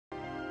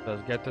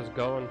Let's get this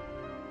going.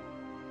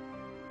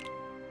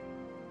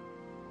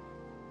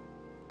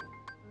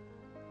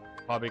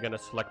 Probably gonna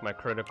select my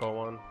critical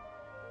one.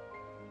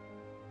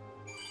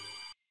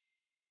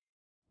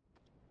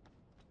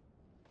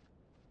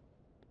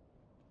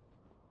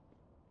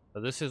 So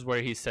this is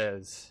where he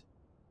says,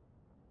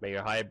 "May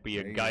your heart be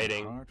your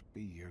guiding." Your heart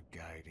be your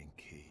guiding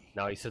key.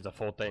 Now he says the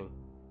full thing.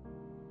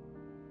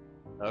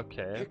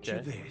 Okay, Picture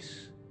okay.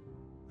 this.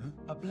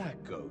 A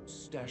black goat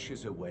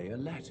stashes away a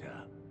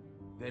letter,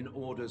 then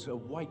orders a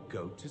white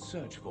goat to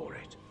search for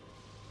it.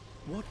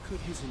 What could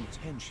his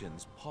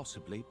intentions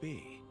possibly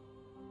be?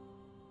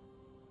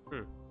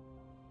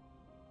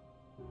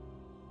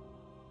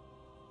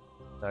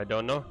 I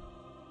don't know.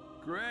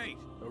 Great,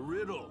 a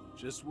riddle,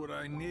 just what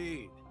I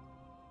need.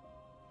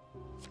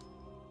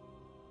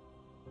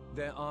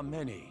 There are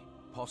many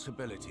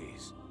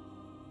possibilities.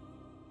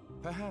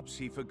 Perhaps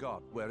he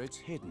forgot where it's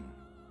hidden.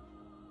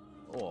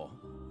 Or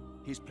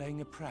he's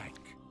playing a prank.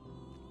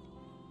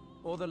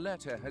 Or the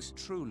letter has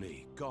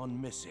truly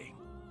gone missing.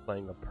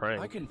 Playing a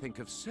prank. I can think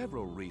of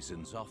several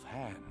reasons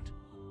offhand.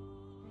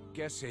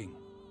 Guessing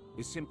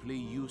is simply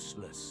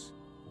useless.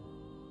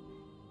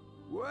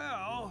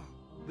 Well,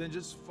 then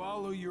just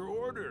follow your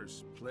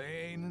orders,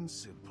 plain and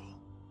simple.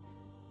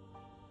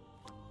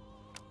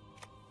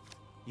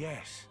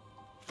 Yes,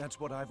 that's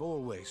what I've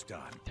always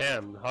done.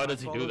 Damn, how does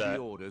he do Follow that? the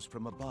orders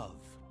from above,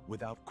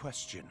 without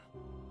question.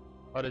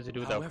 How does he do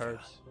without However,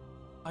 curse?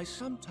 I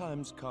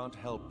sometimes can't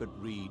help but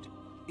read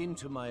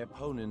into my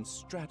opponent's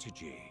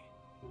strategy.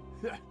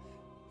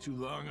 Too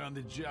long on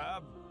the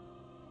job?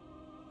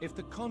 If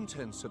the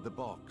contents of the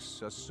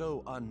box are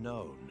so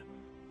unknown,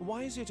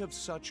 why is it of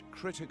such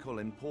critical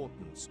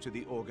importance to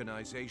the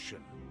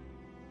organization?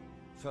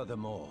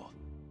 Furthermore,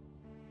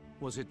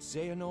 was it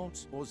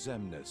Xehanort or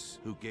Xemnas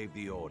who gave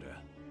the order?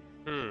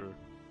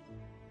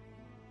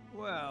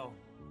 Well,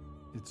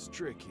 it's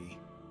tricky.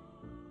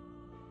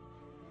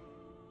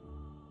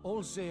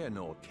 All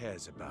Xehanort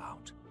cares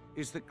about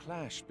is the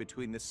clash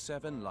between the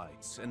 7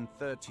 lights and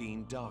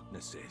 13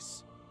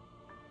 darknesses.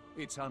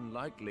 It's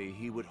unlikely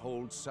he would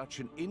hold such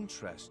an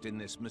interest in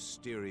this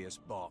mysterious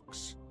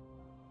box.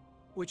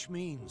 Which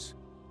means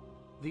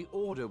the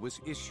order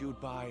was issued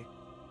by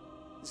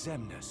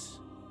Xemnas,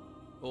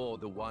 or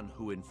the one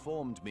who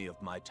informed me of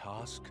my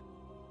task,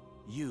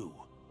 you.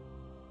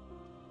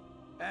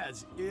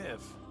 As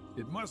if.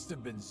 It must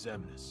have been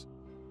Xemnas.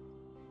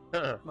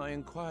 My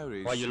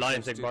inquiries Why you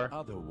lying, suggested Xigbar?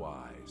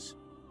 otherwise.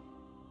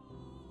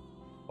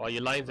 Why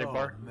you lying,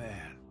 Xigbar? Oh,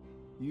 man.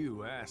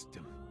 You asked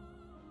him.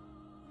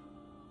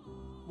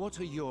 What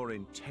are your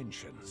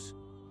intentions?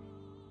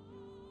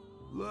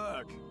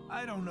 Look,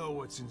 I don't know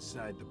what's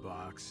inside the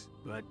box,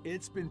 but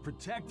it's been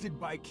protected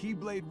by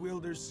Keyblade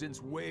wielders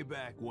since way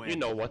back when. You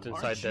know what's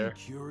inside Aren't there. you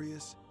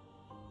curious?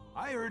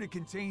 I heard it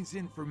contains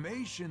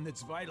information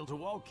that's vital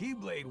to all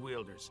Keyblade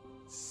wielders.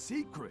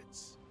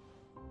 Secrets.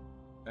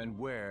 And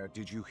where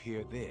did you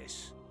hear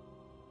this?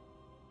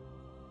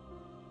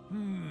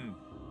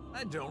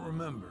 I don't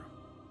remember.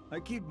 I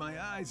keep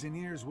my eyes and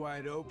ears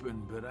wide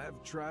open, but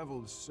I've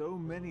traveled so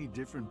many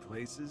different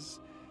places.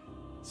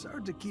 It's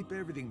hard to keep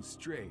everything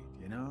straight,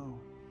 you know?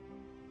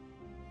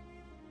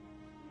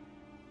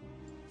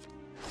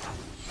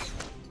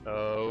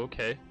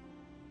 Okay.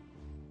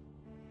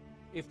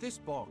 If this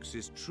box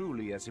is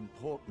truly as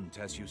important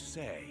as you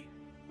say,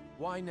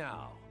 why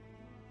now?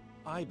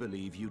 I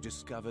believe you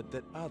discovered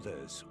that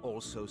others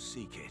also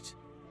seek it,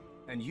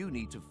 and you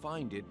need to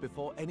find it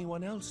before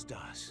anyone else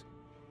does,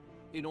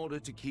 in order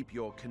to keep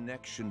your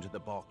connection to the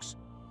box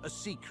a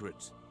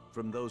secret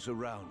from those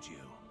around you.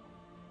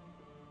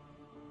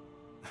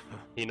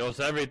 He knows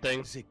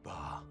everything.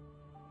 Xigbar,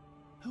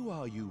 who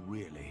are you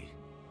really?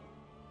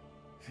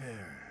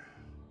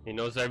 He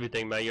knows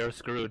everything, man. You're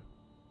screwed.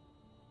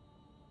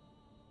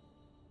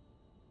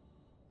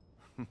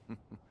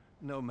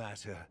 No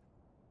matter.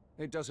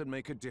 It doesn't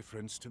make a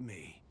difference to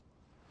me.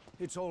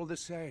 It's all the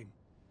same.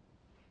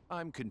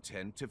 I'm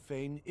content to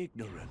feign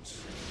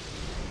ignorance.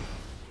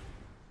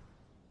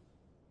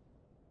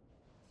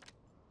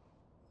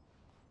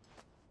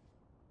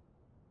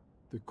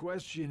 The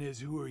question is,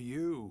 who are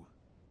you,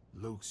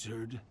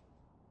 Luxord?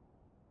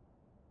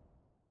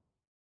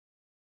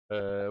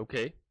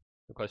 Okay.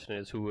 The question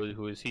is,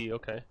 who is he?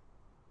 Okay.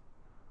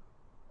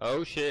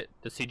 Oh shit!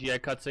 The CGI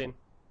cutscene.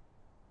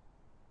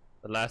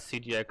 The last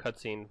CGI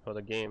cutscene for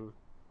the game.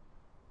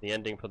 The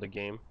ending for the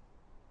game.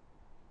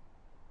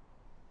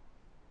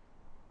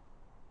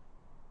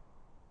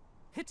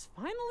 It's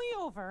finally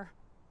over.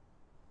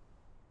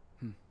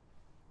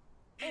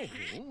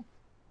 Oh?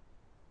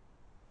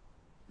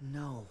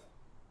 No.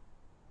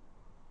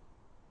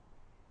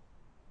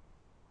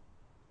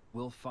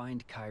 We'll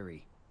find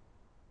Kairi.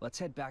 Let's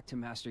head back to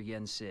Master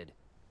Yen Sid.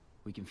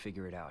 We can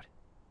figure it out.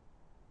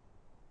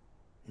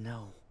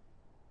 No.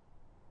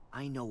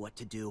 I know what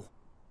to do.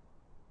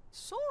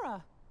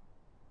 Sora!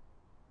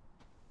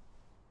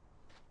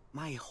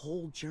 My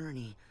whole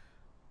journey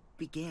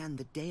began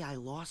the day I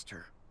lost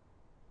her.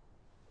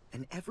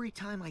 And every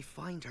time I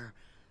find her,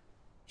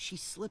 she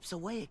slips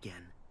away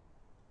again.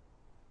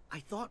 I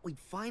thought we'd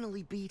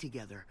finally be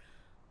together.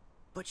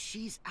 But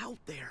she's out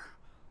there,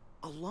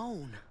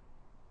 alone.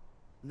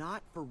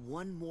 Not for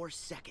one more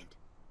second.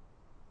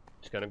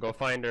 Just gonna go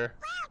find her.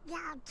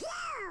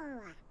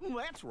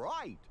 That's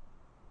right.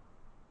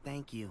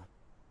 Thank you,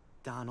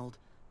 Donald,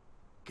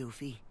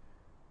 Goofy.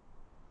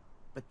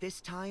 But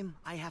this time,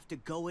 I have to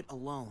go it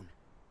alone.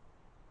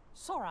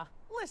 Sora,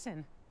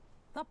 listen.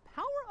 The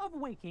power of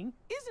waking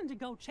isn't to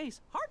go chase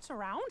hearts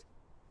around.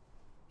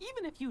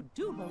 Even if you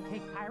do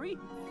locate Kairi,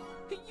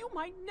 you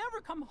might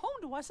never come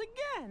home to us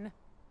again.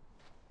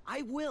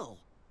 I will.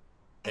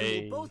 And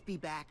Hey. we'll both be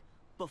back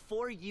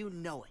before you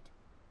know it.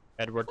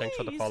 Edward, thanks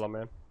for the Please. follow,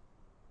 man.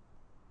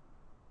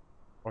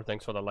 Or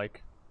thanks for the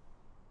like.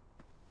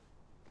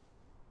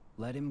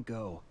 Let him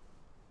go,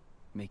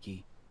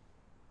 Mickey.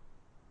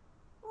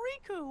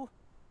 Riku!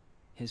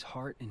 His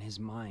heart and his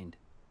mind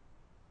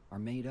are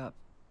made up.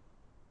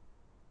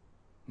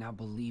 Now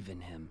believe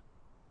in him.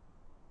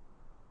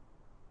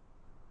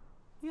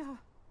 Yeah.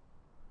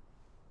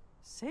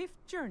 Safe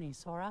journey,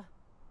 Sora.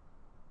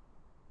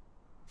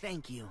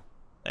 Thank you.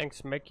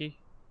 Thanks, Mickey.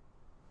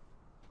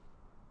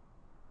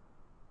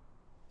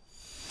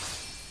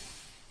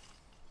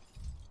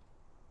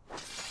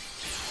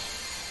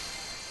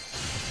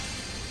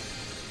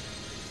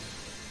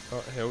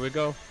 Oh, here we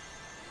go.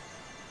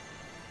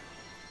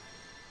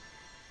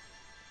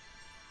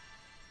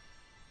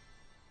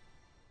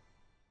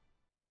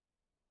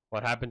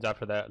 What happens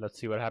after that? Let's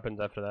see what happens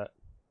after that.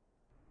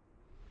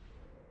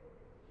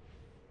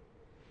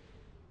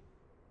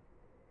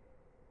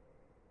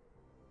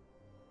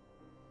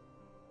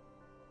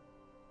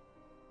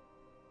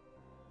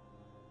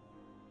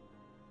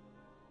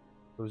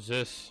 Who's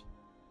this?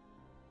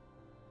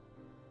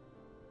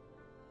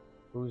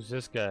 Who's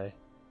this guy?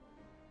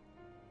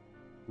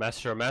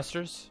 Master of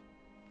Masters?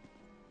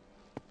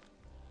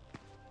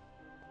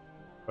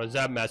 Or is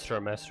that Master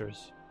of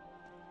Masters?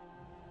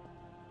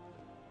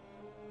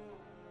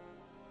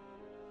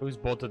 Who's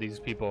both of these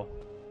people?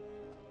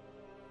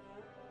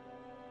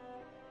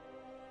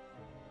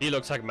 He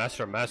looks like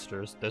Master of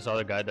Masters. This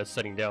other guy that's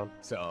sitting down.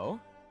 So?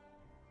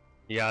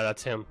 Yeah,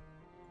 that's him.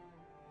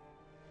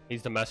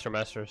 He's the Master of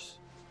Masters.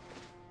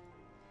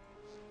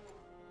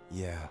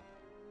 Yeah.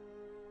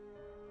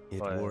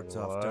 It Wait, wards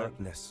off what?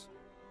 darkness.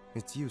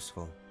 It's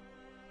useful.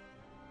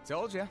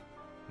 Told ya.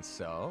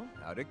 So,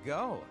 how'd it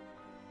go?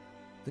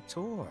 The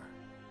tour.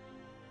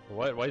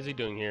 What is he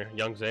doing here?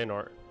 Young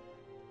Xehanort.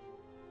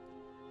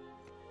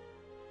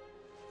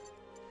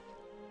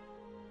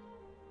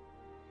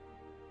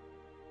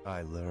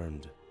 I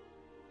learned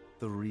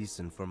the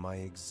reason for my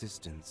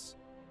existence.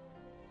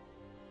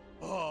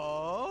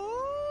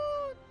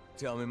 Oh?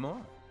 Tell me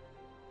more.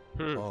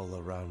 All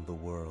around the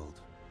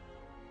world,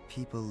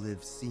 people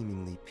live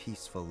seemingly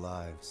peaceful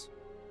lives.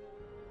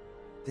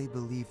 They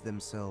believe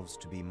themselves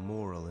to be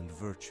moral and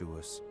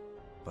virtuous,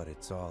 but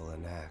it's all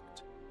an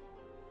act.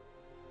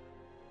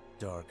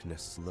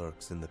 Darkness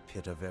lurks in the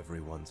pit of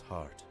everyone's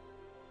heart.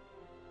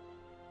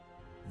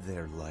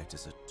 Their light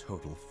is a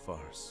total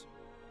farce.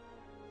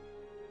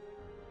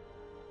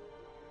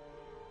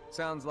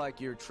 Sounds like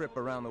your trip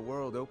around the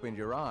world opened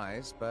your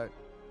eyes, but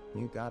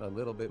you got a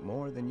little bit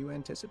more than you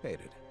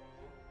anticipated.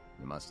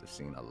 You must have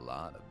seen a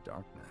lot of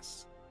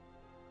darkness.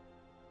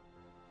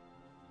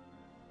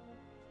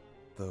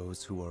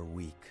 Those who are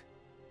weak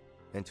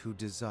and who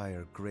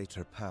desire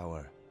greater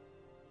power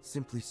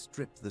simply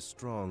strip the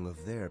strong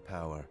of their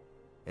power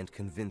and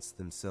convince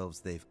themselves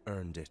they've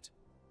earned it.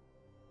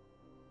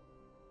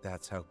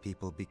 That's how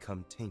people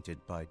become tainted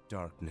by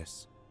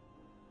darkness.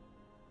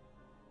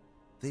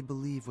 They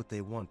believe what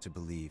they want to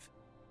believe,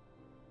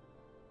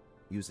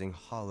 using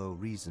hollow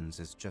reasons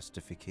as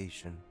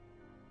justification.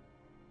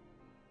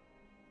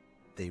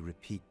 They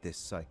repeat this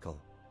cycle,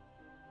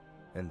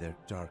 and their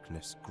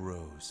darkness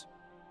grows.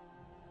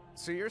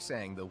 So you're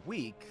saying the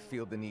weak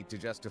feel the need to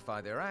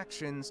justify their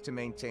actions to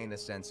maintain a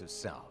sense of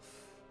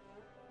self.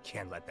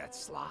 Can't let that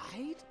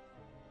slide?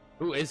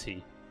 Who is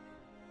he?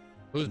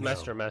 Who's No.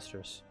 Master of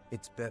Masters?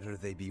 It's better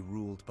they be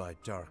ruled by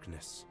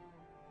darkness.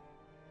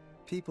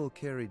 People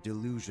carry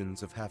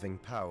delusions of having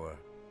power,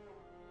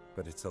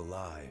 but it's a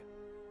lie.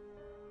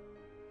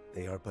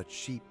 They are but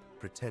sheep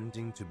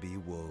pretending to be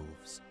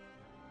wolves.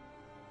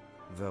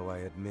 Though I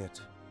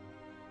admit,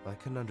 I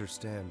can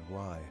understand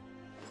why.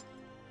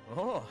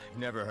 Oh, I've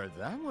never heard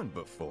that one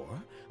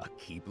before. A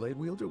Keyblade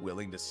wielder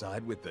willing to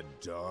side with the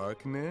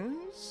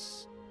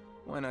darkness?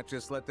 Why not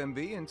just let them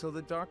be until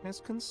the darkness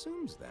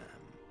consumes them?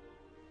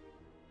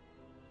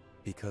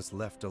 Because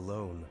left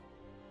alone,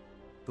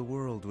 the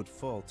world would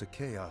fall to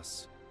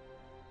chaos.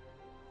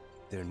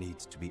 There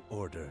needs to be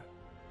order.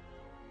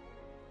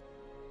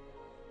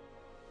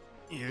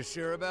 You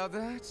sure about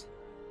that?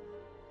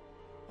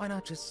 Why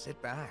not just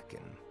sit back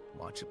and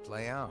watch it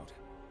play out?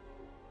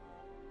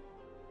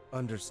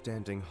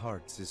 Understanding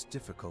hearts is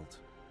difficult.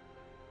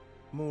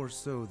 More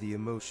so the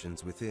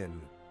emotions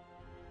within.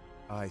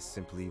 I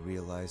simply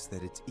realize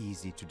that it's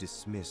easy to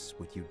dismiss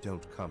what you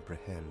don't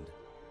comprehend.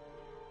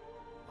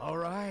 All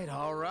right,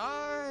 all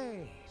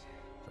right.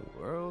 The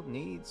world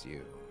needs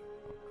you.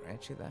 I'll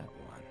grant you that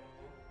one.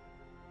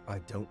 I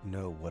don't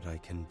know what I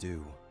can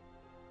do,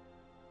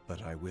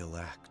 but I will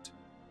act.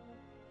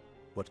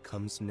 What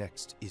comes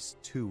next is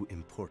too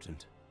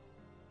important.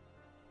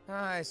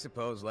 I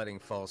suppose letting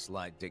false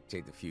light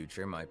dictate the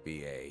future might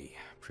be a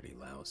pretty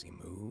lousy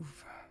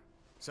move.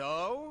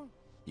 So,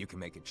 you can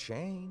make a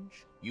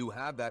change. You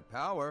have that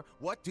power.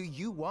 What do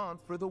you want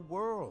for the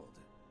world?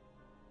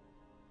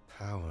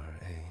 Power,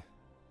 eh?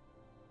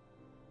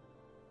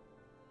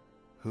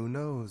 Who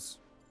knows?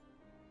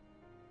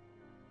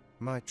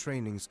 My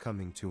training's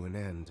coming to an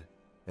end,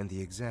 and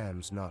the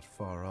exam's not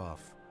far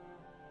off.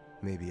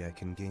 Maybe I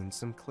can gain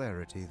some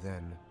clarity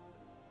then.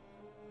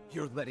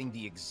 You're letting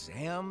the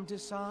exam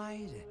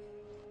decide?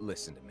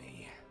 Listen to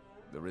me.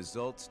 The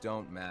results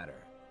don't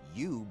matter.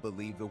 You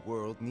believe the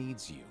world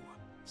needs you.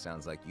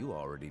 Sounds like you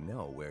already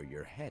know where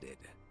you're headed.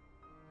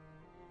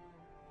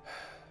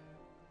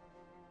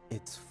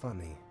 It's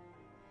funny.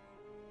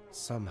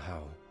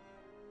 Somehow,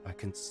 I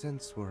can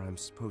sense where I'm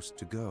supposed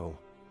to go,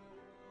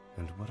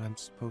 and what I'm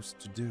supposed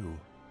to do.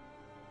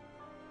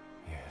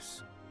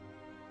 Yes.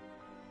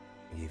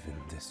 Even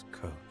this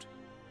coat.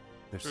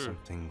 There's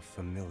something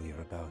familiar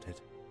about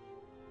it.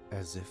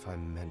 As if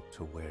I'm meant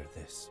to wear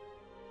this.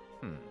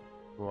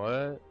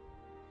 What?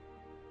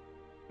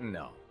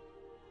 No.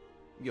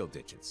 You'll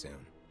ditch it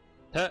soon.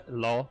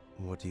 Lol.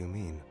 What do you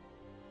mean?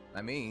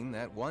 I mean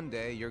that one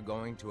day you're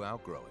going to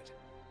outgrow it.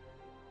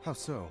 How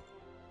so?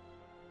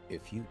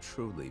 If you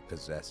truly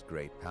possess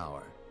great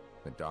power,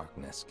 the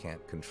darkness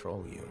can't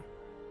control you.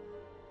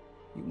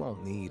 You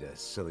won't need a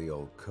silly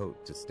old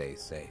coat to stay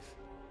safe.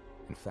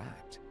 In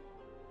fact,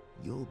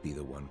 you'll be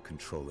the one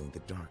controlling the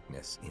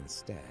darkness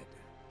instead.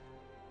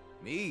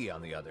 Me,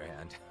 on the other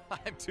hand,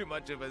 I'm too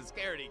much of a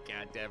scaredy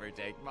cat to ever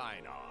take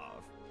mine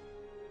off.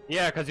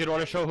 Yeah, because you don't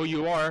want to show who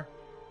you are.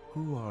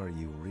 Who are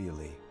you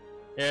really?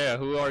 Yeah,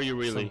 who are you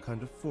really? Some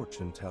kind of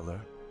fortune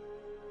teller?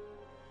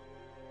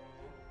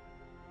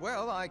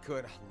 Well, I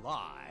could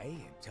lie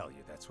and tell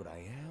you that's what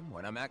I am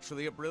when I'm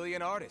actually a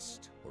brilliant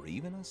artist, or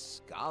even a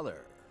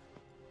scholar.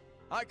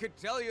 I could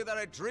tell you that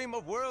I dream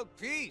of world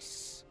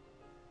peace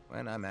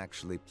when I'm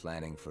actually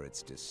planning for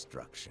its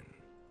destruction.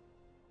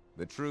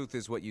 The truth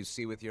is what you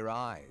see with your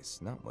eyes,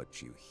 not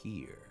what you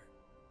hear.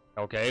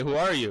 Okay, who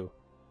are you?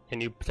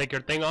 Can you take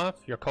your thing off?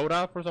 Your coat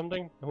off or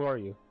something? Who are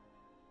you?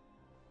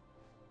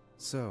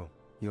 So,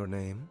 your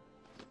name?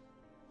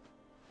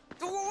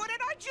 What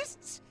did I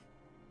just...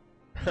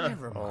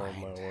 Never mind. Oh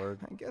my word.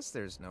 I guess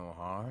there's no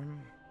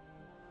harm.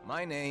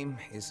 My name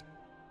is...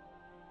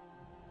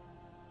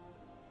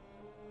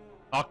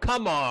 Oh,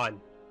 come on!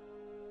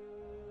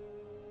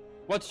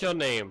 What's your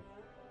name?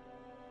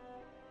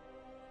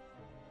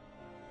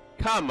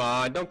 Come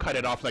on, don't cut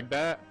it off like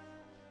that.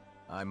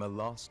 I'm a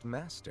lost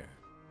master.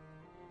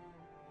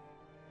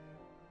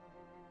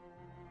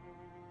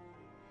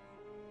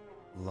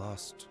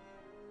 Lost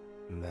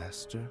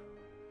master?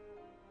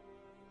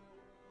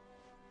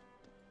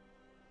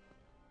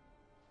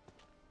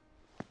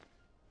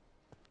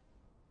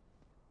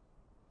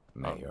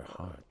 May your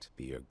heart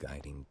be your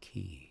guiding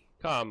key.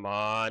 Come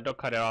on, don't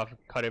cut it off.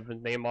 Cut his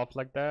name off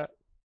like that.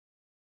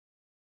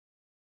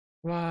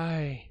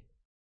 Why?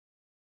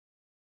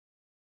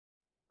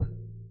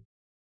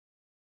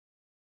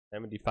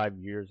 75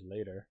 years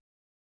later.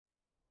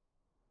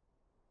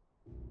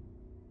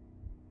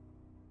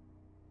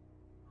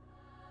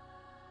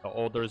 The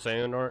older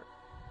Xehanort.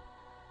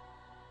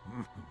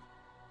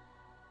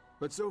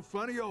 What's so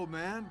funny, old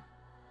man?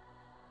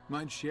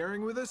 Mind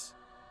sharing with us?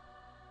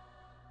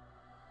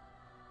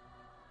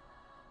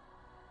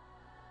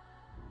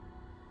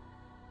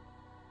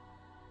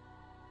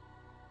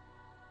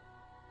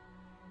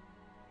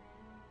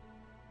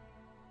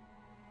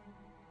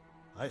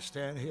 I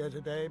stand here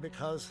today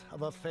because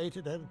of a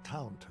fated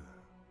encounter.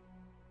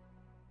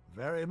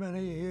 Very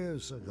many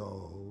years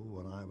ago,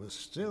 when I was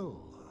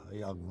still a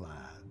young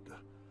lad.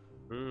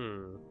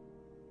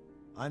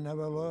 I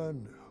never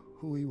learned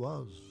who he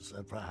was,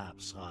 and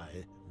perhaps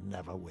I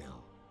never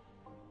will.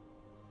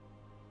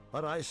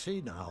 But I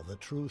see now the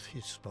truth he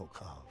spoke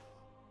of.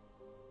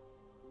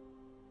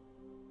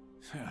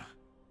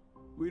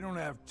 We don't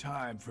have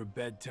time for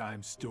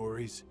bedtime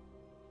stories.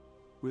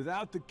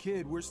 Without the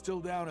kid, we're still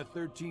down a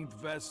 13th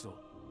vessel.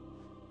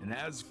 And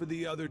as for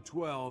the other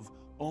 12,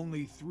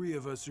 only 3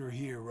 of us are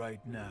here right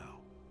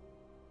now.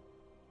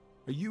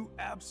 Are you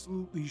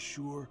absolutely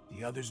sure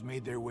the others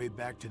made their way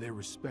back to their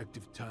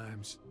respective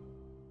times?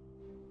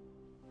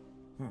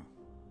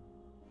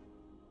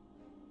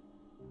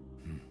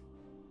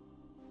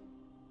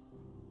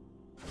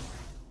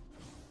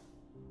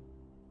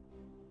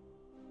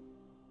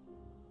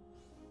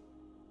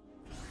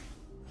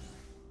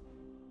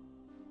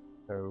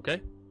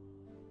 Okay.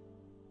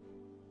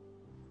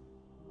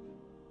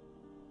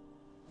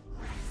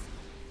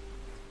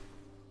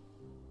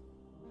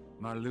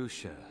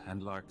 Marluxia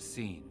and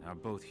Larxene are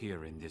both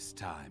here in this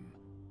time,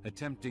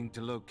 attempting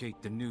to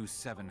locate the new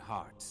 7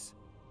 hearts.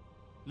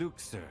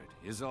 Luxord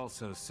is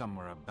also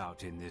somewhere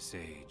about in this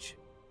age,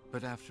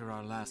 but after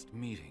our last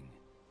meeting,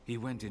 he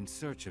went in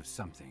search of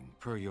something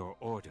per your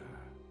order.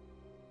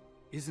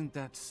 Isn't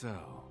that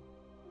so?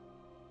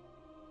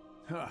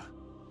 Huh.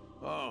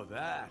 Oh,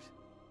 that.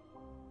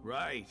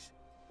 Right.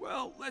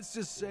 Well, let's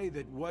just say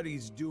that what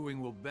he's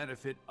doing will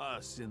benefit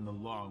us in the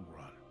long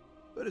run.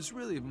 But it's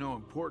really of no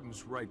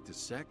importance right this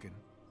second.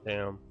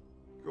 Damn.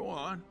 Go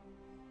on.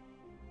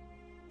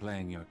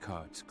 Playing your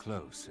cards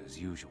close as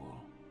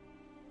usual.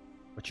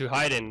 What you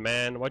hiding,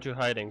 man? What you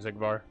hiding,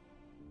 Xigbar?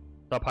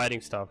 Stop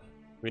hiding stuff.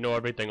 We know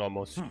everything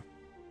almost.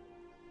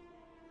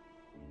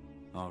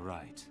 All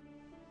right.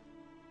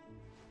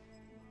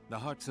 The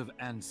hearts of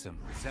Ansem,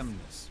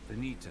 Xemnas,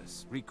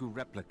 Vanitas, Riku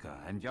Replica,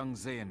 and young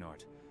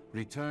Xehanort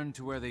returned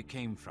to where they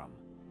came from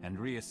and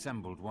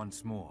reassembled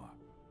once more.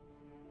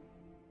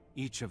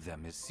 Each of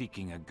them is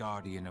seeking a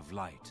guardian of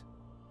light.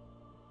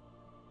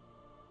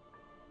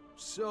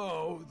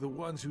 So, the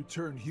ones who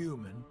turn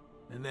human,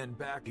 and then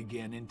back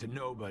again into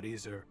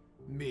nobodies are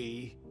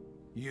me,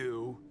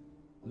 you,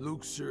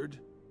 Luxord,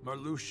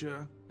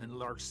 Marluxia, and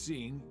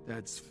Larxene,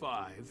 that's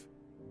 5.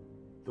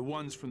 The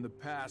ones from the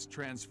past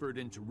transferred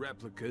into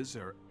replicas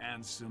are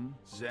Ansem,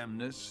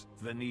 Xemnas,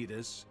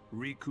 Vanitas,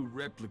 Riku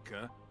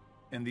Replica,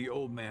 and the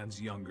old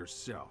man's younger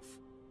self.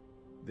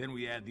 Then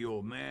we add the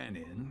old man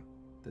in,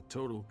 the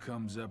total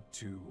comes up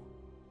to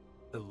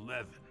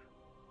 11.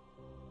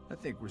 I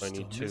think we're still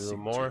need missing 2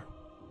 more.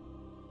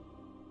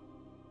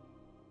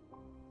 2.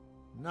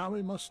 Now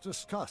we must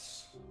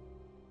discuss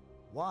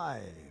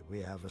why we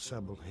have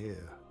assembled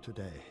here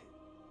today.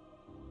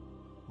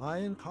 My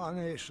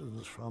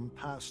incarnations from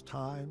past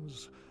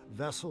times,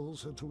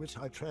 vessels into which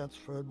I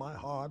transferred my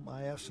heart,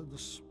 my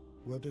essence,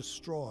 were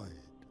destroyed.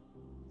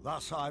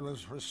 Thus I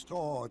was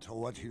restored to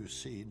what you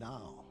see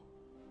now.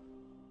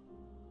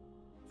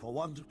 For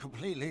one to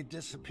completely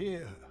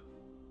disappear,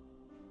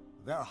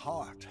 their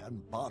heart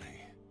and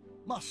body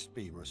must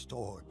be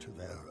restored to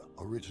their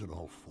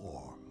original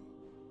form.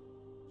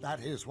 That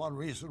is one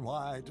reason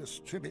why I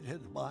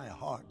distributed my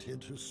heart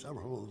into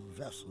several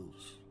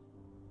vessels.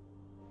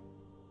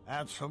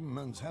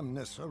 Ansem and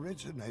Xemnas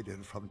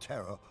originated from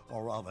Terra,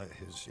 or rather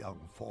his young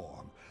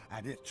form,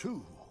 and it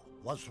too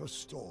was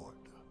restored.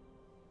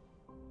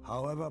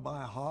 However,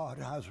 my heart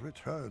has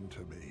returned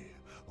to me,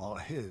 while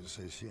his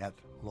is yet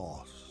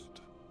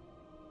lost.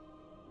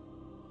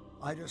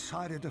 I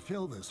decided to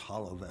fill this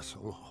hollow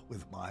vessel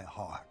with my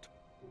heart.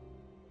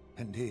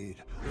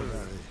 Indeed, the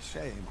very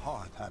same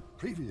heart that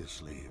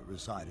previously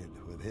resided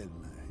within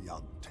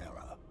young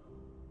Terra.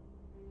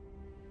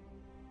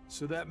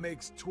 So that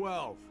makes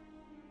 12.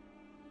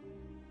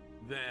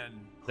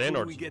 Then, who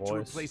do we Xehanort's get to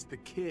voice. replace the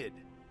kid?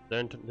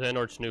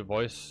 Xehanort's new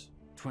voice.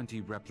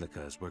 20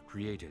 replicas were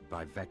created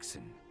by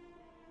Vexen.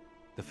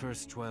 The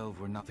first 12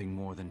 were nothing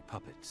more than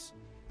puppets,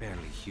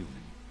 barely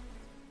human.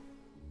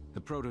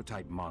 The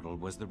prototype model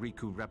was the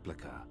Riku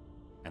replica,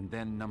 and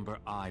then number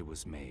I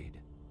was made.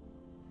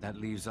 That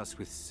leaves us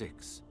with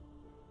 6.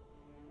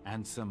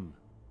 Ansem,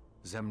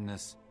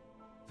 Xemnas,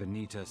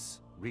 Vanitas,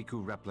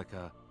 Riku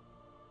replica,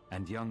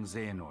 and young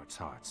Xehanort's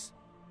hearts.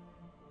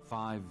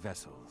 5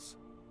 vessels,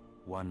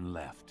 1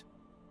 left.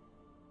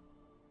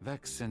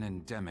 Vexen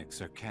and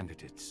Demyx are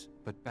candidates,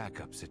 but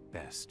backups at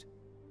best.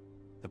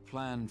 The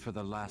plan for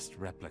the last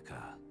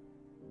replica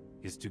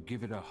is to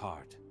give it a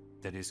heart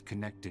that is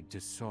connected to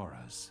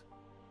Sora's.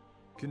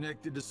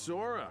 Connected to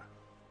Sora?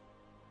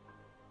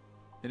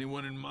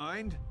 Anyone in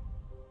mind?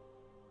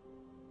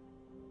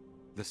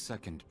 The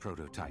second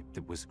prototype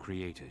that was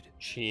created,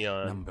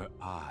 Xion. number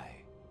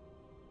I.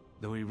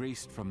 Though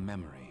erased from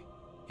memory,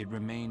 it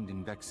remained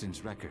in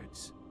Vexen's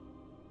records.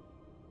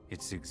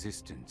 Its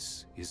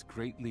existence is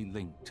greatly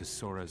linked to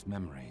Sora's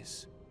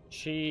memories,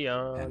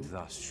 Xion. and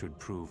thus should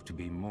prove to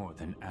be more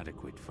than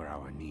adequate for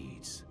our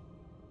needs.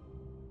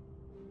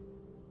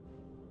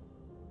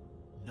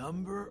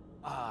 Number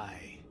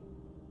I.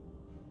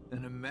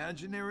 An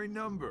imaginary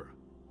number.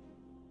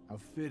 How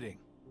fitting.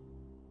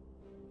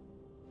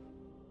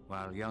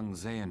 While young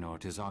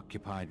Xehanort is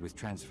occupied with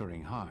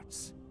transferring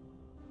hearts,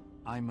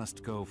 I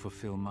must go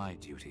fulfill my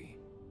duty.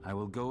 I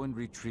will go and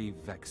retrieve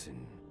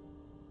Vexen.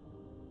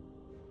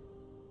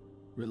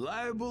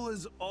 Reliable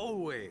as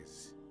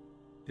always.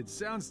 It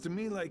sounds to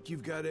me like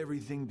you've got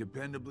everything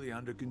dependably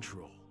under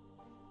control.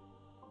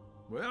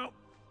 Well,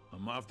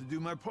 I'm off to do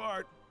my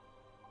part.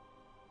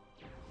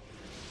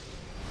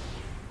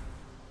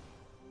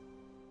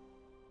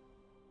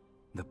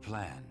 The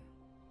plan,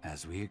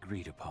 as we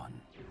agreed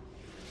upon.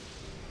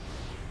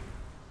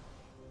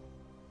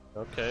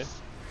 Okay.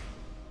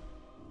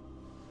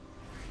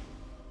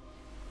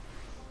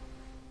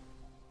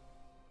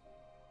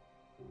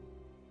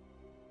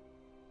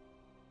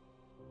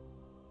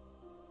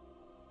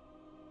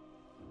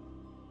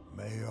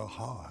 May your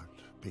heart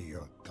be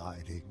your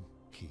guiding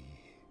key.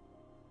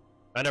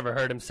 I never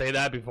heard him say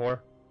that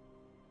before.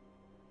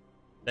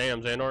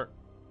 Damn, Xehanort.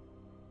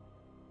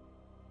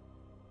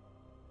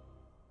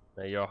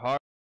 May your heart.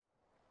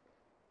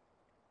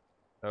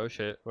 Oh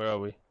shit, where are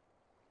we?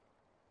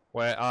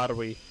 Where are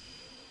we?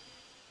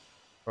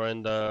 We're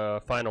in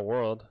the final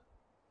world.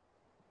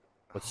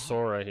 With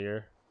Sora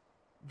here.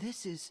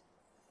 This is...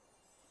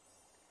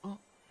 Oh,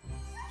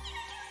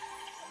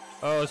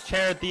 it's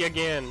Charity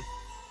again.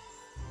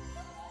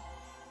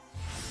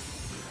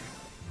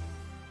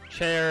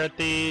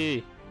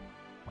 Charity!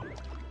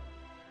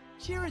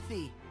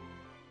 Chirithy!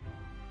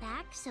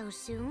 Back so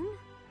soon?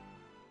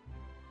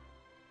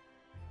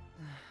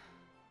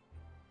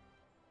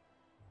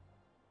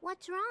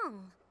 What's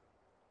wrong?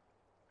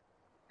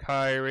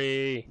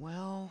 Kairi!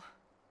 Well...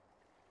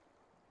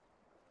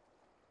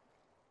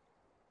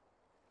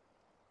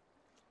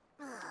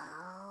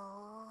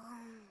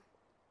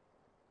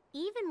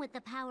 Even with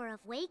the power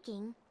of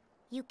waking,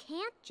 you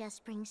can't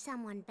just bring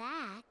someone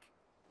back.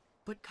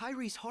 But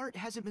Kairi's heart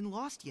hasn't been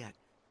lost yet.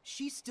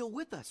 She's still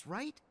with us,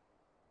 right?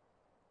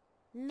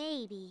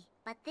 Maybe,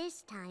 but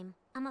this time,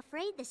 I'm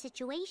afraid the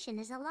situation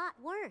is a lot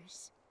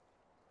worse.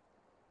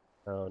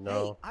 Oh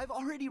no. Hey, I've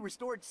already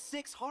restored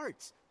 6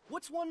 hearts.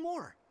 What's one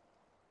more?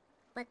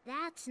 But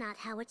that's not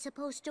how it's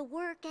supposed to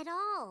work at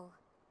all.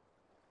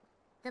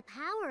 The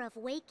power of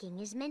waking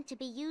is meant to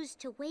be used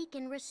to wake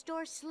and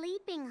restore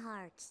sleeping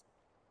hearts,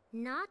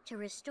 not to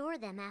restore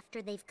them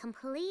after they've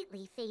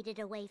completely faded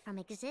away from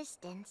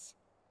existence.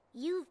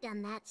 You've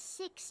done that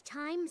 6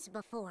 times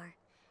before,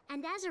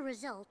 and as a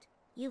result,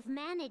 you've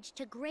managed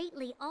to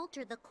greatly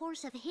alter the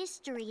course of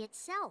history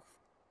itself.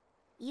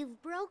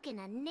 You've broken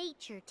a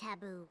nature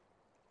taboo.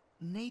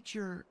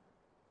 Nature...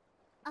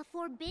 A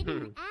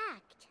forbidden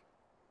act.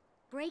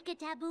 Break a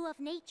taboo of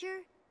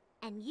nature,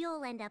 and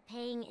you'll end up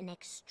paying an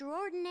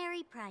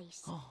extraordinary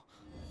price. Oh.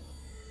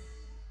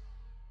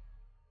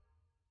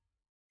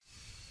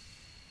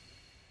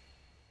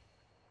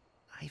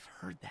 I've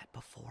heard that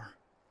before.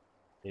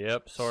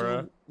 Yep,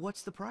 Sora. So,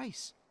 what's the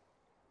price?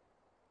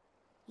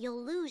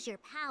 You'll lose your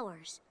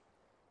powers.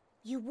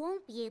 You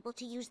won't be able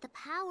to use the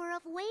power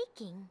of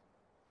waking.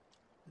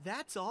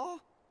 That's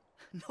all?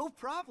 No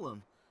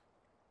problem.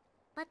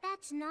 But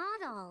that's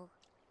not all.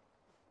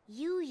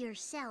 You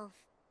yourself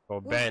Will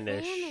will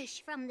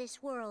vanish from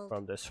this world.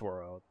 from this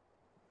world.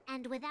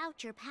 And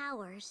without your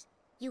powers,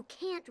 you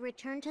can't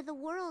return to the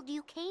world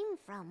you came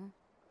from.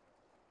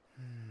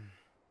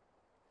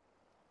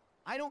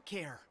 I don't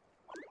care.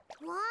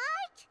 What?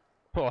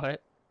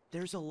 What?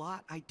 There's a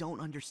lot I don't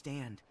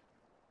understand.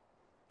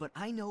 But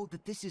I know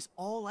that this is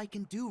all I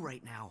can do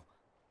right now.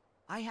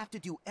 I have to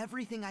do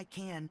everything I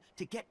can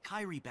to get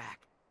Kairi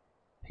back.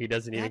 He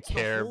doesn't even That's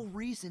care. the whole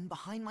reason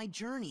behind my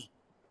journey.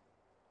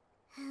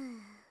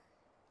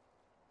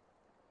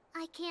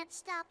 I can't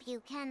stop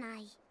you, can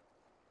I?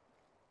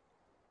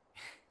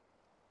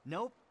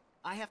 Nope.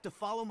 I have to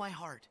follow my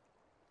heart.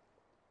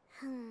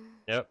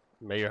 Yep.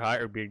 May your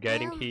heart be your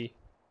guiding Well, key.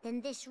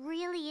 Then this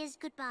really is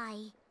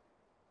goodbye.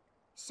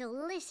 So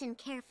listen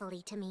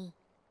carefully to me.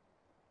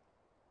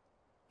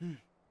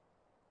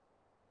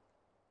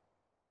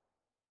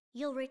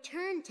 You'll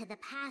return to the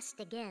past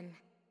again,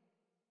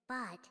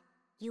 but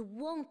you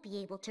won't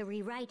be able to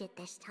rewrite it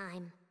this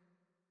time.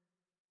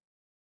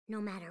 No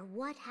matter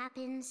what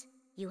happens,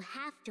 you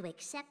have to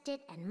accept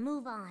it and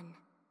move on.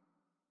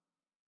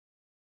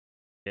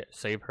 Yeah,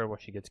 save her when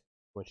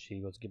she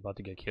was about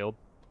to get killed.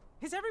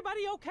 Is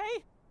everybody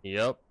okay?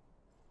 Yep.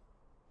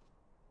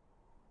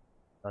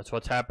 That's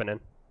what's happening.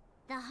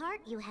 The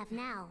heart you have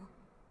now,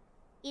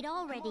 it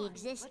already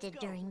existed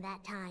during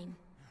that time.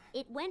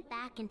 It went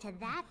back into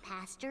that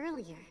past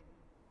earlier.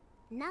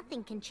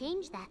 Nothing can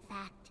change that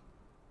fact.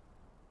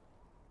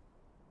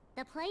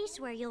 The place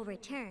where you'll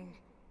return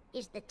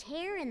is the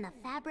tear in the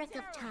fabric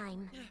of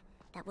time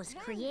that was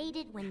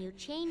created when you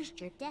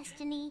changed your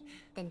destiny,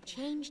 then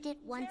changed it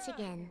once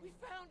again.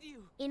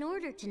 In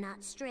order to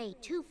not stray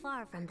too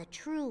far from the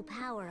true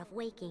power of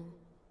waking,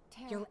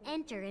 you'll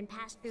enter and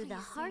pass through the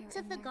hearts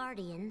of the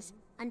Guardians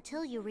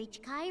until you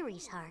reach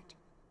Kairi's heart.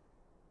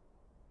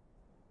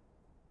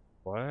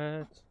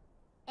 What?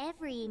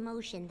 Every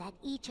emotion that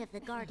each of the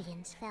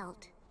Guardians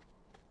felt,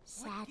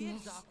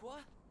 sadness,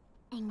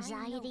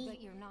 anxiety,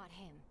 you're not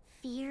him.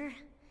 fear,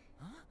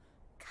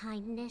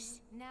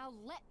 kindness, Now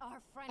let our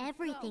friend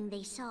everything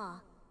they saw,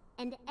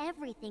 and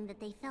everything that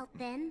they felt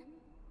then,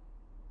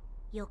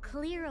 you'll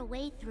clear a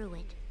way through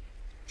it,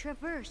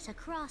 traverse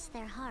across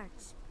their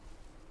hearts,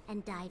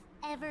 and dive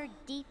ever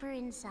deeper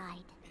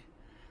inside.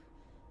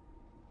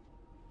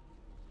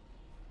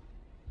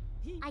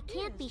 I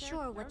can't be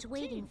sure what's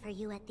waiting for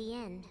you at the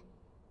end,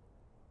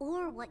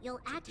 or what you'll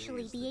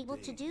actually be able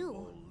to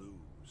do.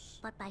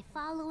 But by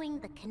following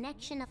the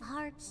connection of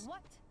hearts,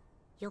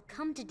 you'll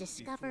come to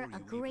discover a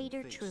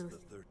greater truth.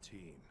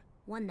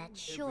 One that's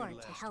sure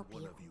to help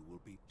you.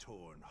 Will be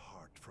torn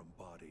heart from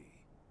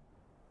body.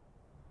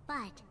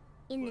 But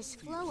in this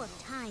flow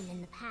of time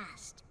in the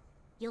past,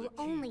 you'll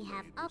only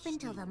have up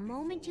until the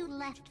moment you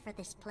left for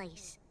this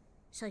place.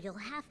 So you'll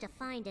have to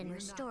find and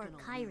restore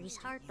Kairi's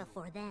heart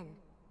before then.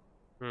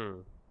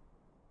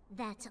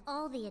 That's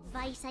all the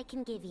advice I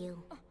can give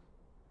you.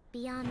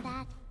 Beyond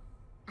that,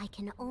 I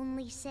can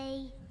only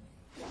say,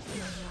 may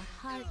your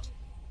heart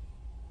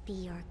be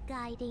your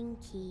guiding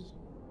key.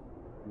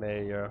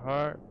 May your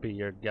heart be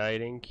your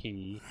guiding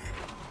key.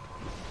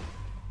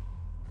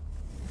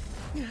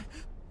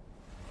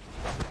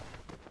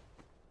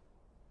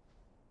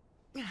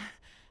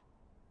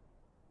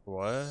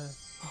 What?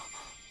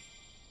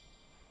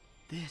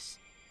 This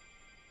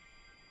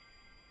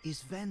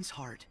is Ven's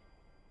heart.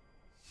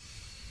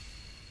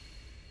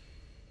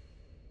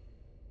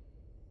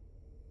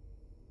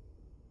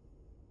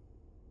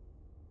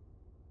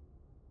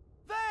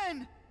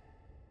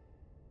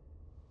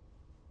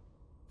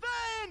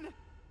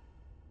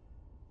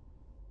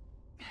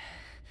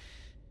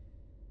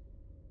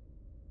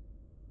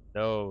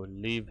 No,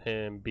 leave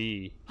him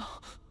be.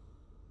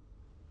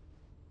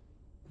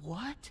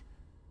 What?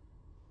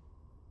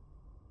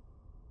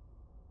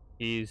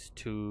 He's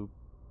too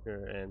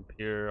pure, and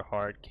pure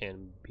heart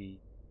can be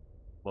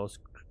most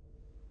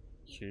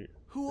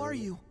Who are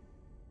you?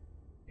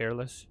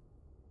 careless.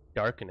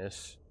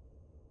 Darkness.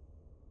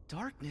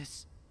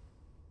 Darkness?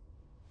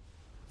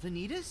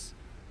 Vanitas?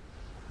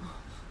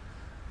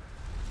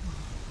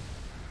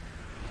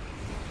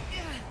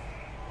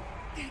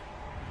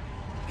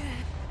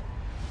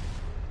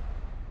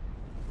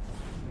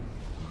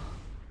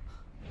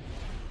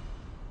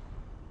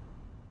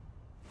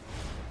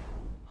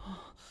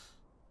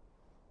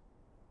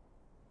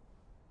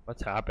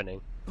 What's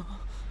happening?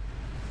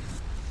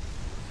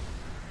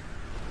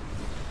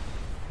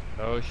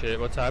 Oh shit,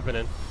 what's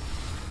happening?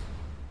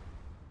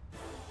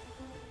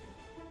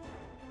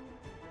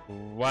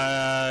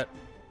 What?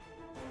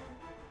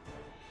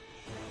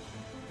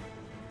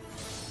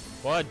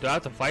 What? Do I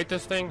have to fight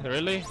this thing?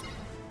 Really?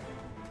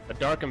 A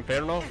Dark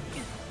Inferno?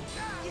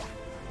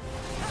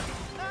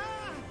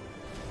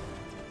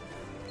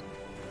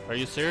 Are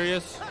you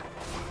serious?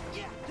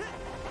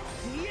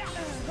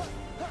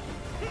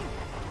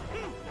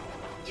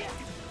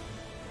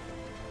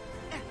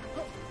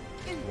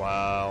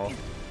 Wow.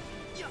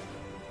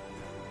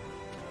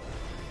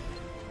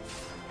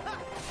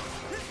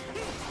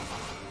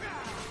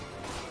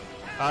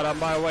 Out of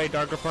my way,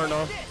 Dark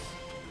Inferno.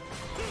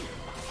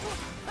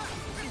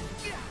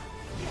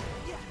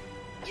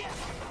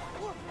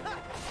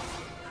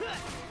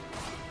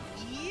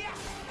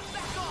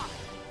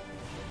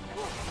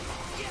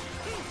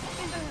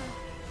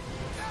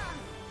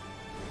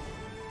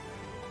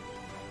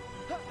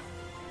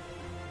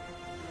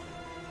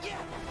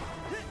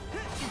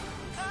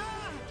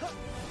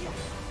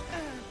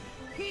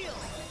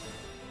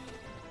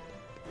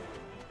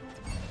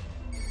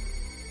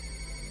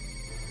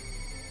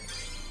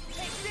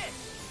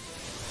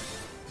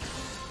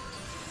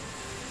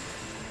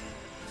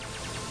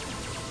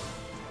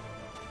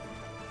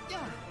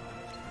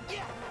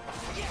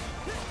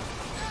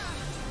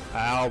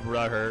 Ow, bro,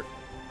 that hurt.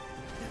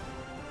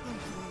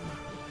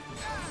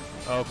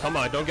 Oh, come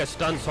on, don't get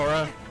stunned,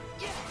 Sora.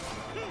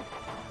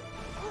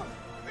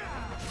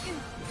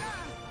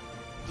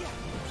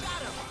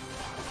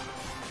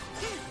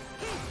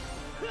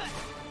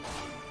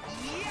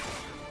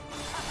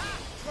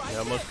 You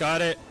almost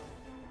got it.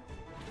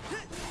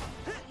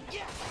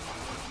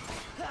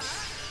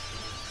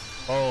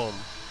 Boom.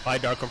 Bye,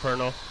 Dark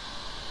Inferno.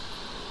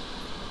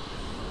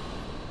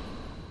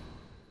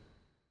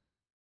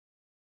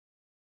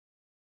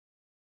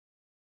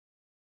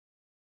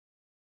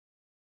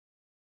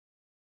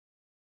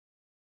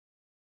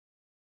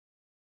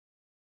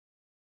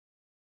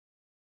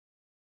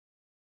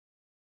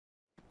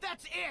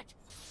 That's it!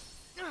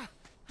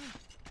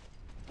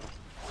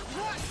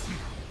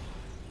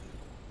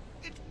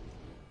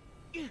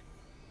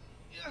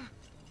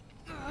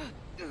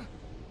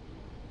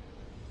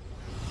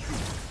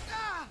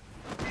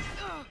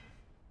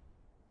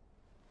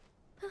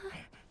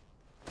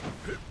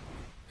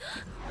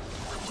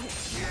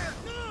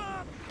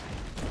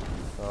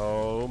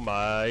 Oh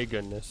my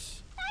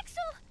goodness.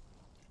 Axel!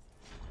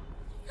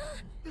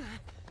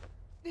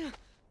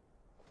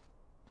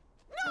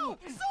 No!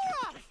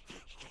 Sora!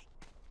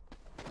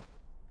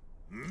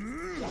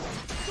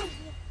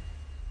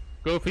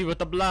 Goofy with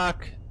the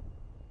block.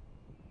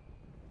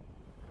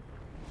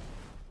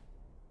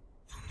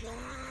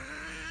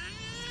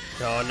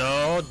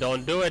 Donald,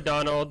 don't do it,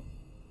 Donald.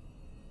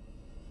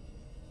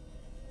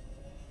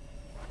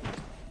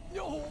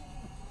 No.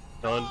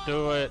 Don't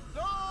do it.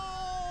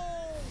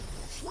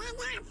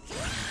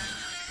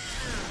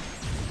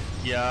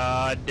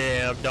 Yeah,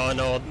 damn,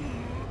 Donald.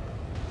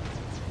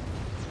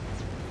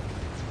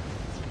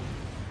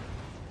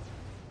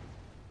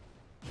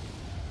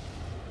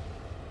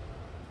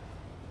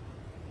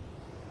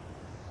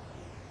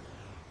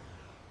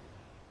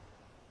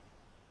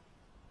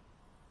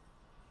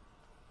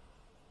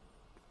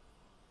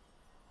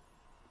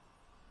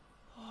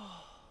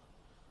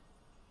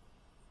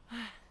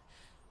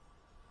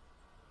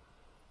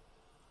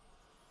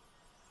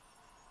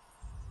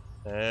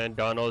 And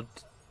Donald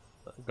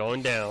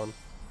going down.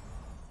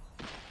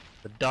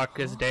 The duck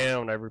is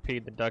down. I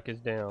repeat, the duck is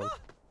down.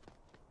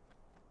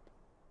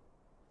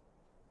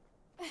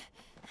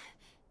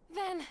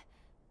 Ven.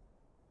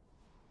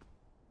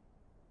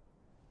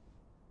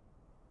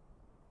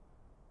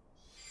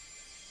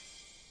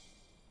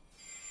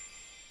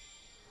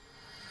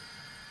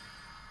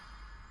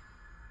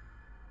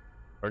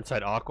 We're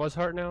inside Aqua's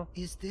heart now?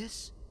 Is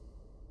this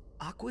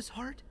Aqua's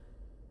heart?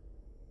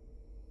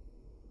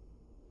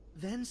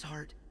 Ven's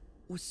heart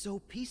was so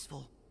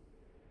peaceful.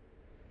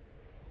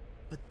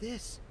 But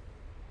this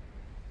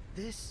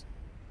is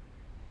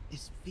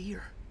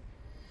fear.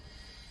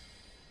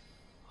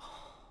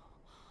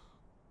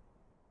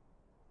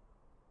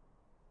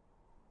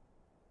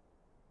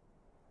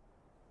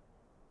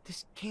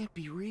 This can't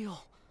be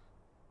real.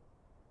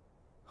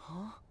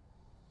 Huh?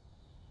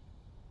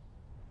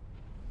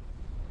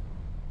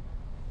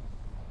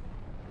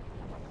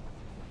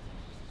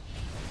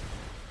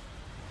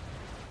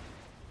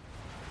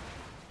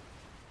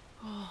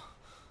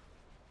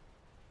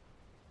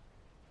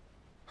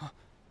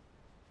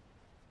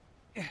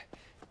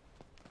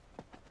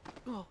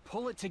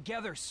 Pull it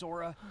together,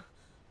 Sora.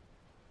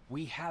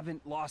 We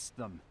haven't lost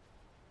them.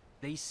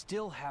 They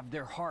still have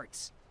their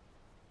hearts.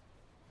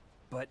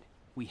 But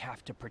we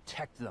have to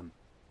protect them.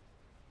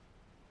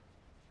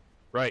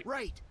 Right.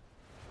 Right.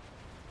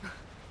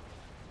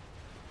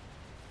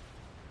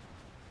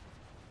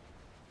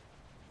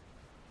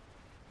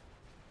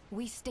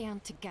 We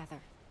stand together.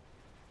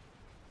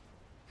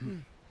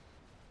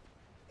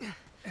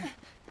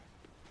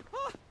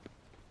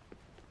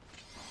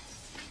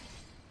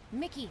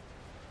 Mickey,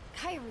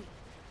 Kairi,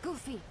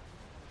 Goofy,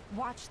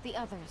 watch the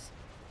others.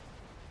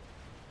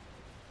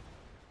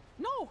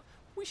 No!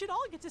 We should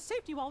all get to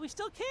safety while we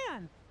still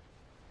can!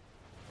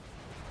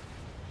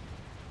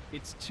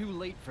 It's too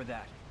late for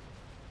that.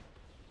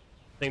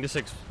 I think this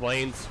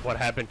explains what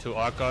happened to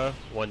Aqua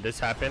when this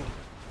happened.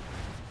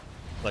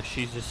 Like,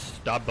 she just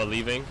stopped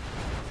believing.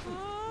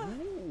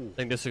 I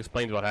think this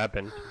explains what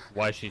happened.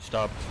 Why she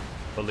stopped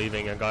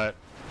believing and got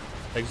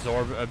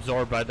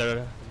absorbed by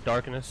the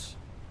darkness.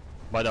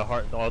 By the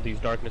heart, all these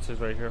darknesses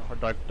right here.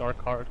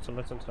 Dark hearts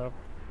and stuff.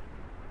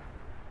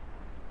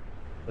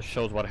 This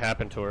shows what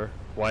happened to her.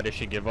 Why did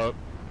she give up?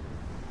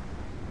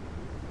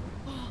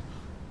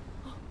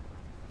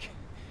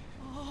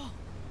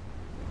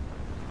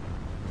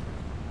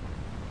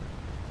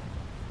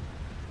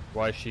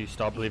 Why she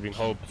stopped believing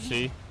hope.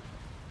 See?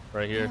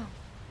 Right here.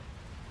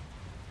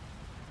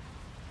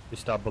 She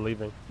stopped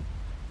believing.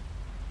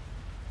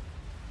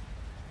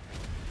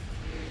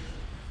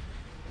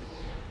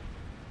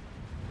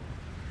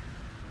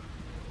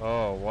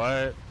 Oh,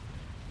 what?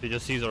 She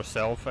just sees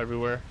herself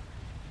everywhere?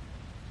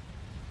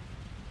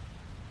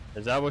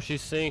 Is that what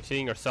she's seeing?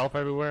 Seeing herself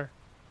everywhere?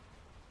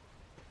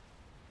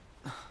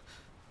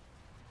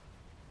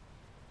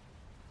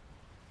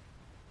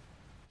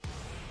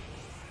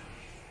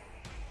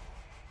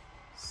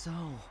 So,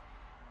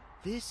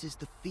 this is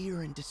the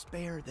fear and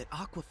despair that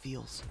Aqua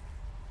feels.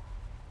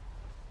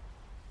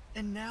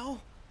 And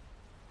now,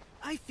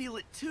 I feel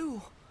it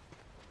too.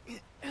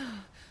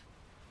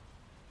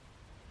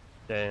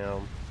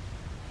 Damn.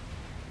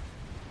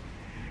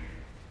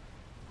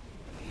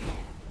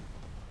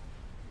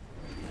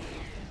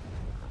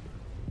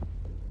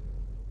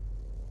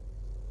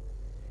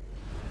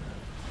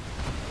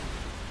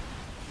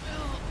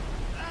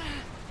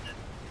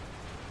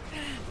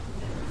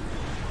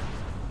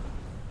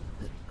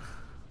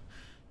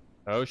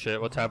 Oh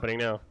shit, what's happening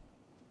now?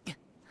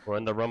 We're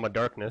in the realm of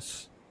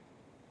darkness.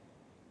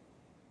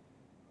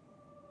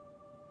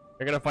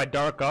 You're gonna fight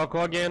Dark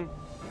Aqua again?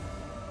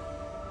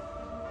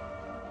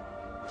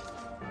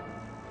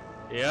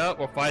 Yep,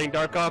 we're fighting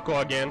Dark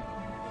Aqua again.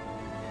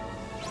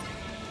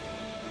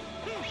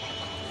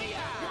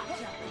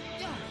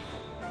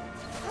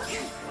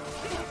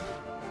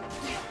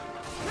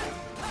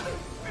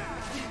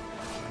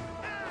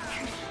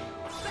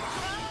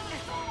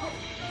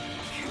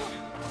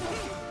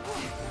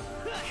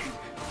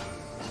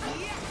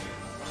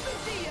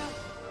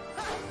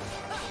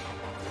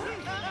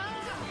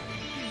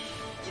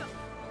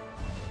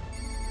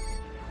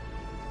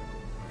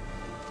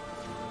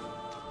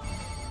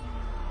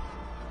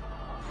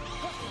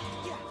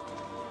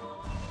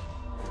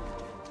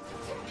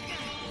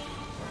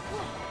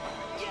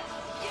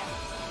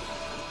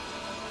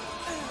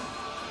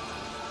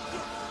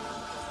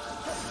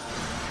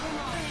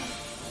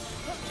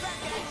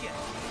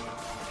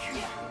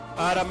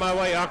 Out of my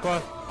way,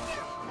 Aqua.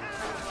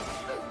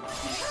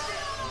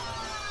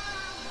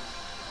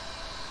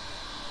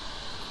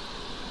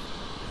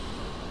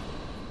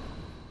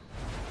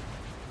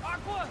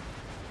 Aqua!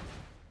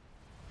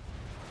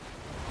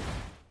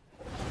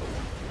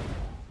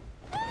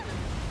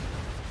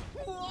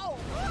 Whoa!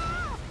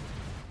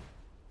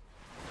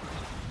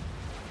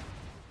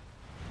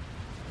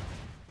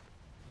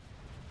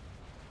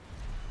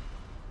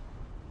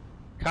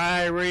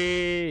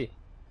 Kairi!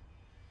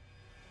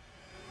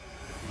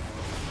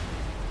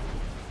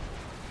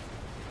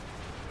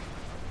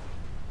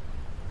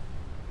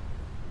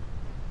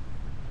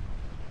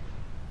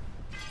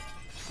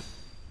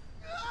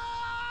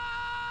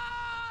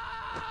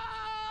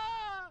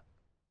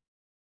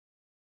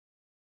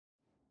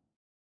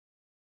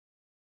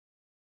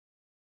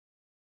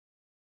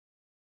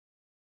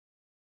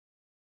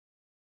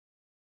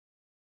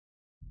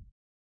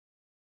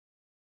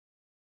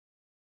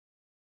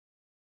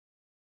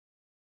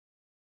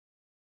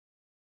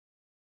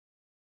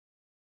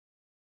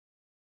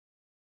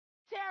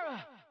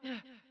 Terra!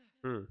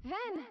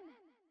 Ven!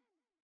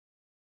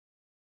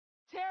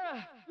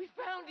 Terra, we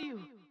found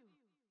you!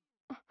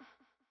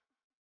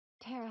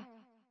 Terra,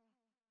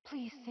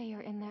 please say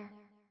you're in there.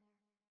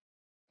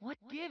 What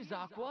gives,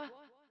 Aqua?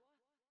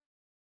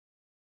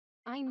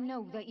 I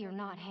know that you're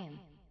not him.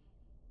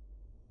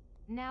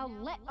 Now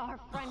let our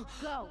friend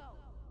go!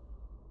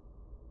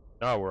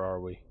 Now where are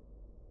we?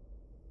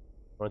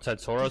 We're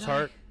inside Sora's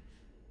heart?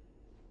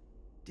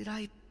 Did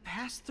I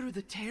pass through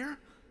the tear?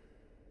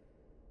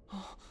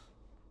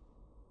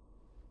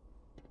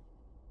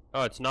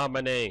 Oh, it's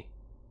Naminé.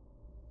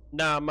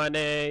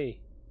 Naminé.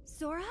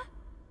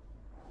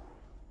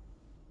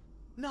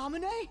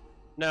 Naminé?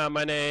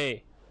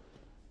 Naminé.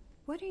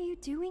 What are you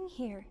doing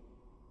here?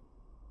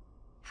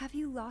 Have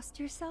you lost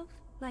yourself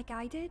like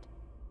I did?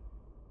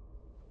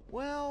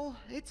 Well,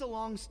 it's a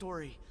long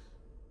story.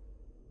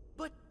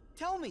 But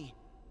tell me,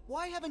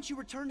 why haven't you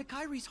returned to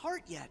Kyrie's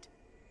heart yet?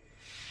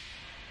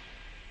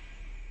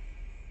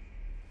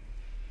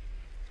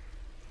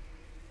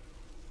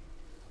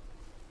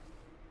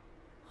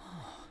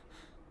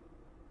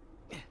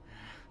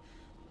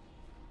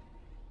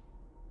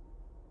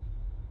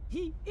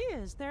 He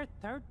is their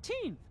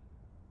 13th.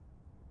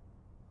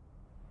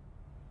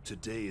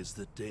 Today is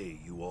the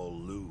day you all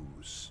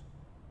lose.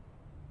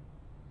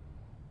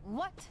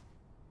 What?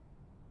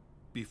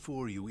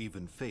 Before you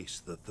even face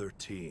the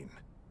 13,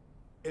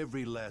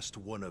 every last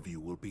one of you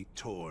will be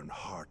torn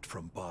heart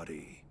from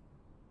body.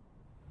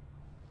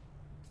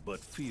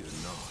 But fear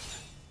not.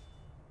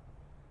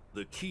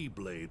 The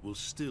Keyblade will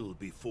still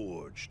be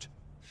forged.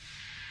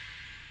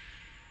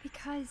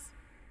 Because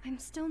I'm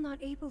still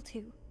not able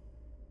to.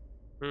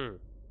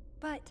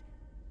 But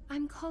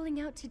I'm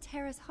calling out to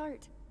Terra's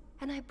heart,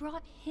 and I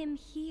brought him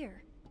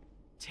here.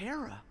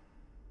 Terra?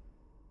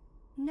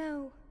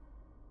 No.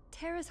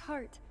 Terra's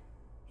heart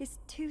is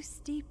too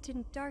steeped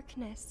in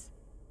darkness.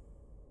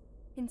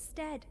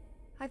 Instead,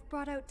 I've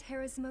brought out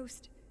Terra's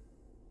most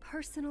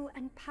personal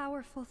and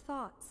powerful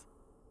thoughts.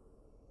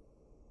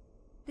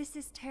 This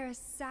is Terra's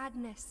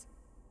sadness,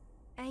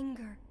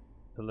 anger,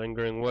 The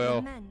lingering will.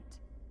 lament.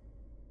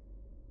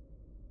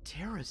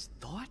 Terra's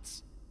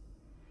thoughts?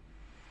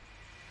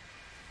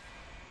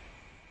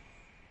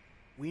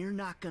 We're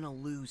not gonna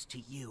lose to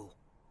you.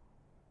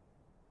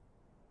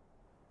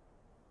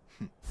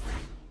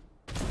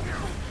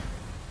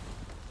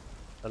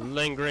 The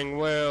lingering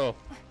will.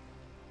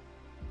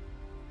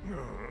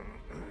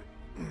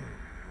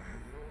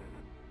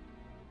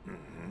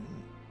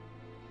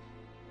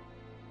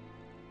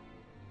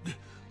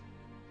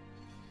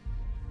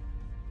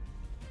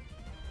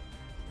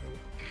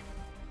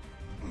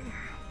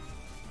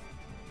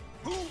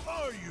 Who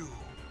are you?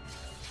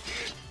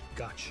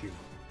 Got you,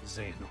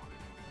 Xehanort.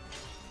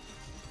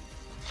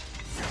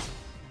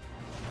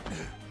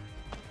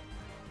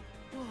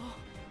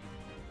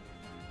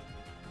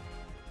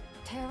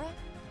 Terra?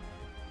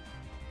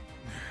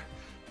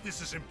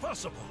 This is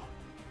impossible.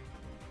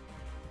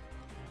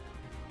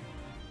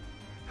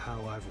 How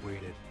I've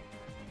waited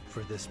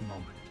for this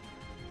moment.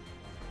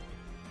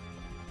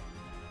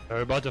 Are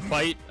we about to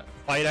fight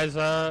as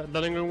the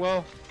lingering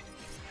will?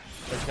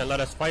 Is he gonna let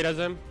us fight as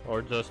him,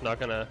 or just not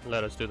gonna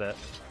let us do that?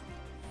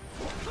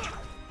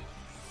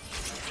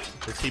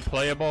 Is he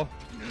playable?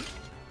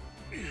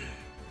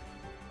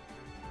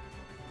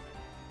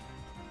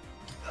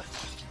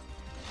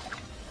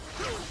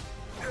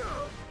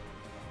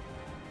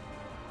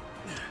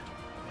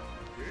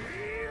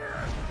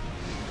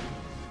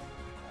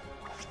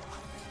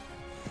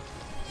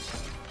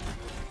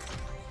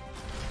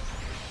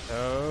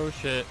 Oh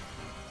shit.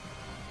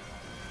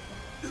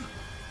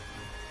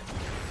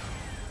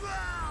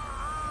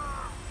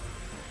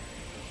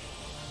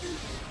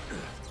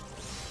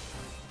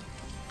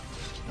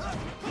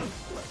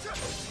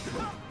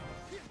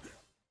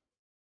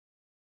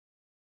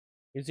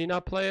 Is he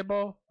not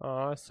playable?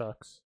 Oh, that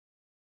sucks.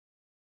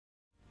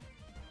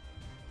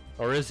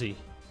 Or is he?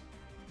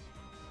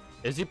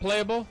 Is he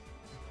playable?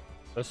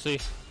 Let's see.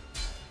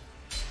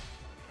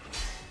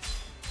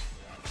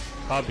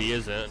 Probably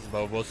isn't,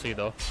 but we'll see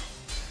though.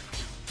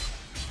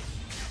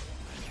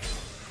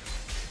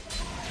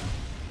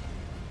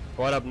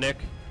 What up, Nick?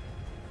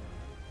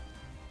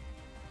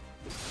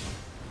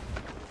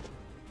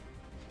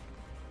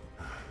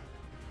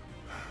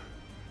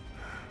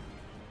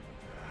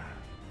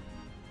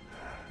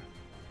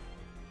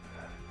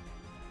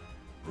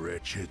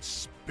 Wretched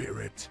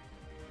spirit.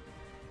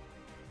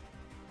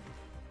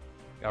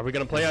 Are we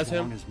gonna play as As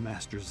long him? as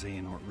Master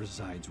Xehanort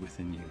resides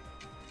within you,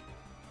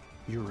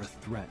 you're a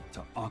threat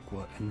to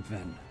Aqua and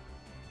Ven.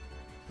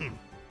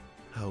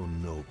 How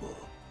noble.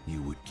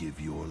 You would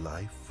give your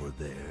life for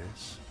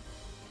theirs?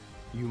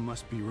 You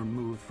must be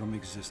removed from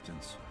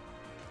existence.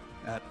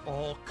 At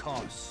all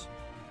costs.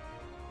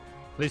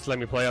 Please let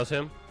me play as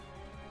him.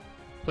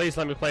 Please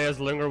let me play as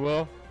Linger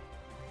Will.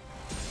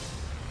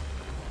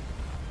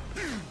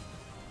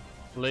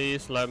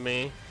 Please let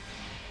me.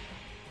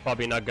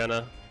 Probably not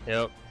gonna.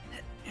 Yep.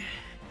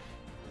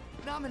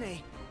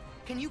 Naminé,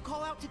 can you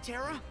call out to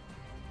Terra?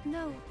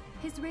 No,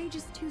 his rage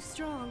is too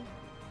strong.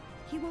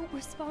 He won't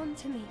respond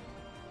to me.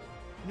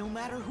 No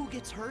matter who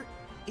gets hurt,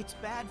 it's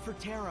bad for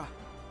Terra.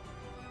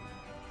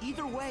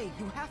 Either way,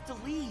 you have to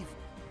leave.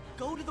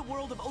 Go to the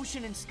world of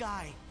Ocean and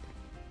Sky.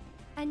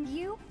 And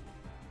you?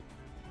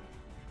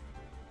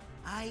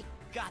 I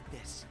got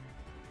this.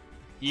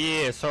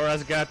 Yeah,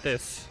 Sora's got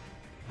this.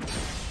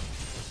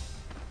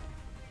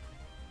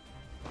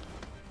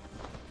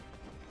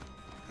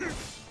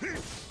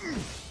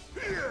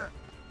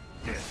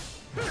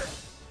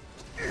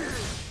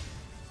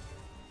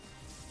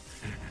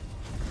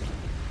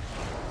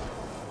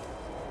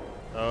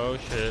 Oh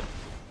shit.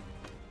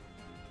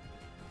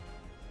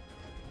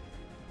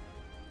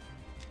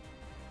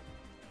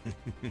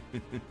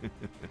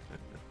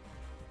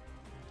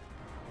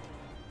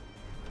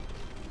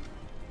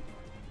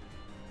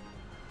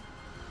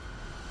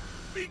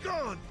 Be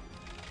gone!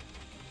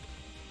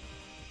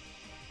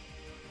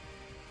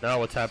 Now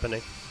what's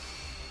happening?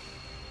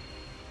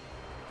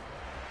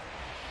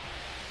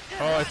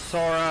 Oh, it's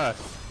Sora!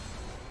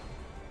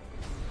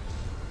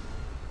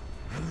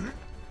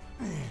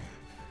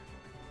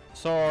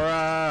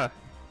 Sora!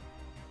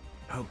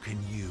 How can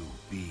you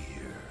be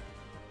here?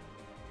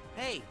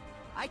 Hey,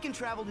 I can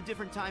travel to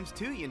different times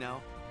too, you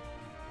know.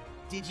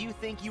 Did you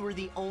think you were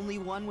the only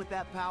one with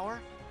that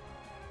power?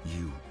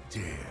 You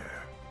dare.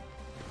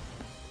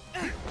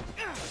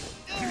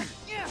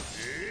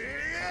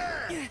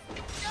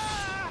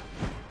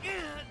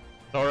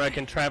 Sora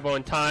can travel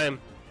in time.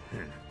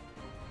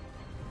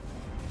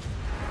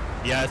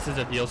 Yeah, this is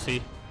a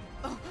DLC.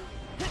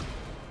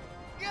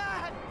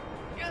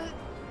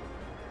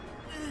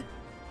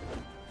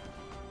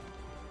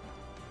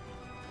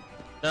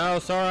 No,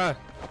 Sora!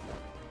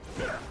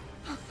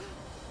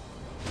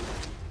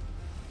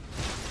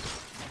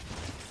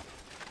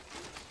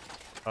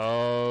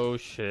 Oh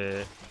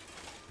shit.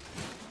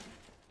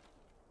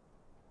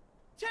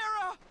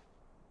 Terra!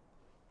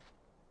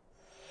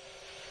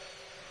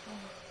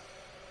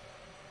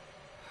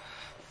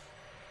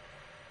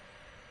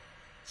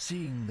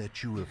 Seeing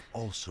that you have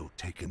also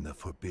taken the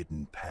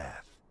forbidden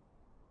path,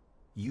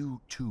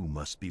 you too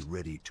must be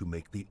ready to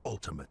make the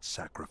ultimate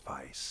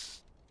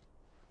sacrifice.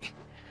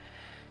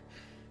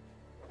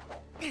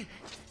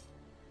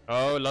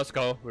 Oh, let's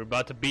go. We're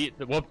about to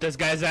whoop this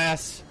guy's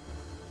ass.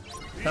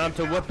 Time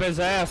to whoop his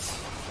ass.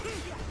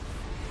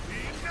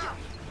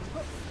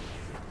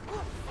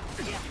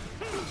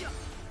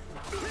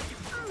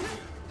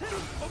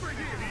 Over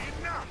here,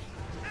 enough!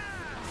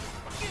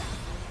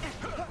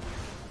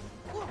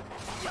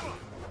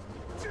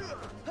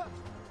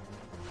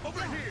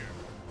 Over here!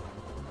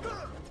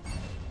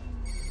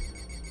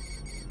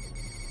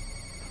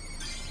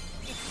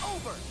 It's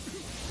over!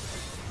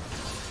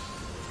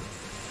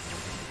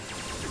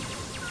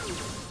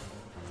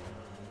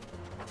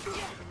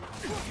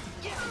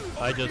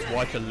 I just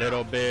watch a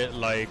little bit,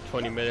 like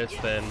 20 minutes,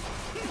 then...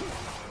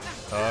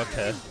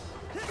 Okay.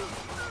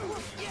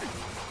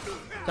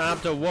 Time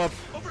to whoop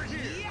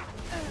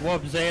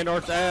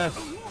Xehanort's ass.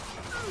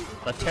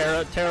 The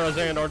Terra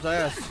Xehanort's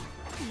ass.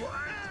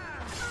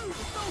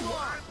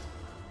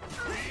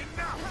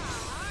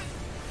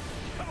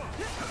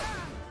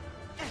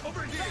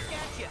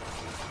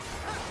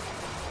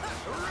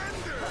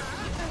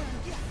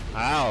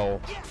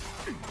 Ow.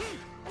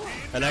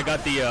 And I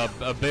got the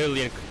a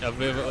billion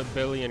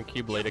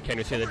Keyblade. I can't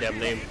even say the damn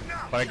name,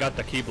 but I got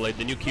the Keyblade,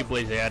 the new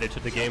Keyblade they added to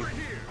the game.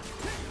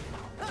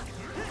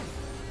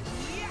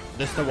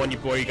 This is the one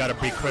where you gotta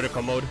beat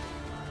critical mode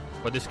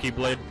for this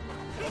Keyblade.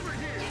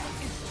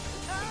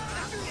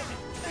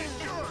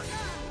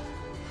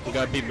 You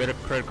gotta beat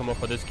critical mode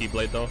for this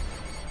Keyblade though.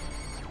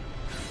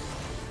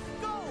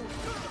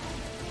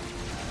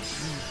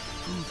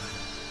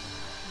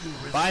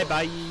 Bye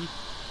bye.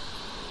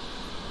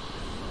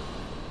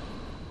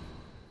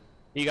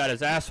 He got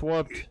his ass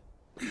whooped.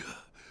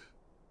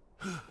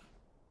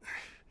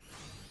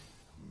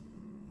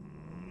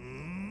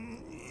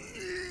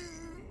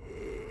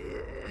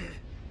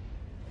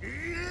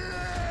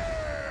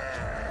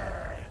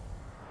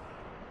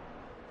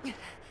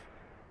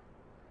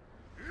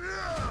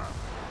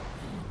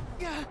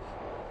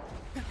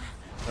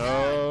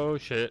 Oh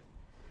shit.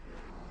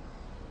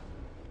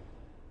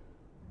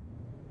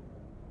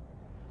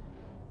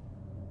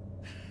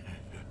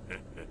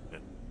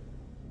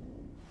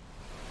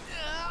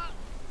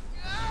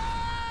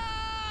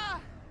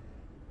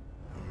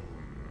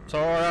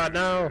 Sora,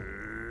 no!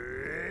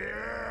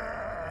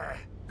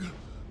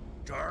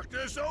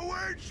 Darkness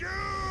awaits you!